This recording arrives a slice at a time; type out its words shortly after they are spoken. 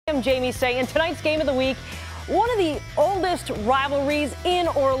I'm Jamie Say, in tonight's game of the week, one of the oldest rivalries in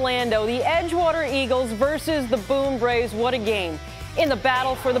Orlando, the Edgewater Eagles versus the Boone Braves. What a game. In the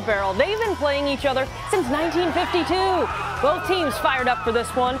battle for the barrel. They've been playing each other since 1952. Both teams fired up for this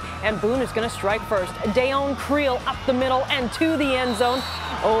one, and Boone is going to strike first. Dayon Creel up the middle and to the end zone,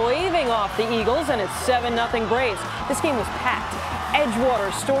 waving off the Eagles, and it's 7-0 Braves. This game was packed.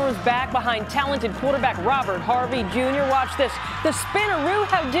 Edgewater storms back behind talented quarterback Robert Harvey Jr. Watch this. The spinaroo,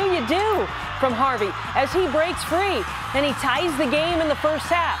 how do you do, from Harvey as he breaks free, and he ties the game in the first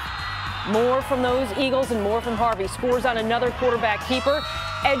half. More from those Eagles and more from Harvey. Scores on another quarterback keeper.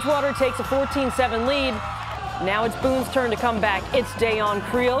 Edgewater takes a 14-7 lead. Now it's Boone's turn to come back. It's Dayon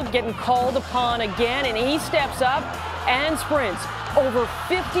Creel getting called upon again, and he steps up and sprints over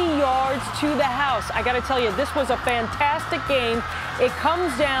 50 yards to the house. I got to tell you, this was a fantastic game. It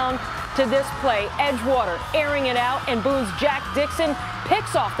comes down to this play. Edgewater airing it out, and Boone's Jack Dixon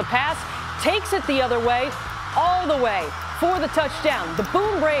picks off the pass, takes it the other way, all the way for the touchdown. The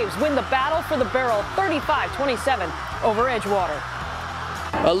Boone Braves win the battle for the barrel 35-27 over Edgewater.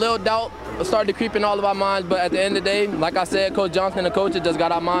 A little doubt started to creep in all of our minds, but at the end of the day, like I said, Coach Johnson and the coaches just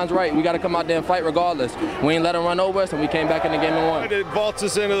got our minds right. We got to come out there and fight regardless. We ain't let them run over us, and we came back in the game and won. It vaults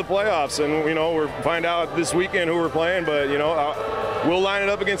us into the playoffs, and we'll find out this weekend who we're playing, but we'll line it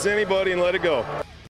up against anybody and let it go.